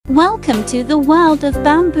Welcome to the world of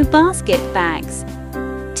bamboo basket bags.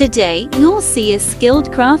 Today, you'll see a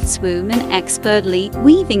skilled craftswoman expertly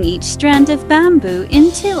weaving each strand of bamboo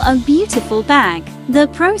into a beautiful bag. The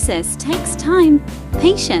process takes time,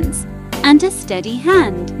 patience, and a steady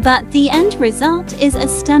hand, but the end result is a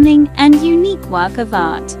stunning and unique work of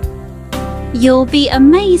art. You'll be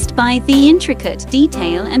amazed by the intricate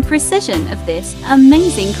detail and precision of this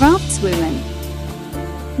amazing craftswoman.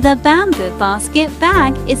 The bamboo basket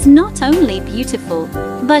bag is not only beautiful,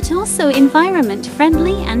 but also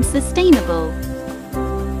environment-friendly and sustainable.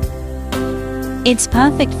 It's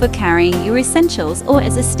perfect for carrying your essentials or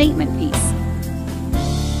as a statement piece.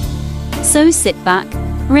 So sit back,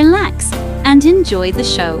 relax, and enjoy the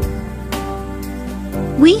show.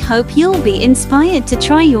 We hope you'll be inspired to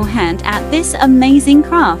try your hand at this amazing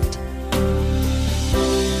craft.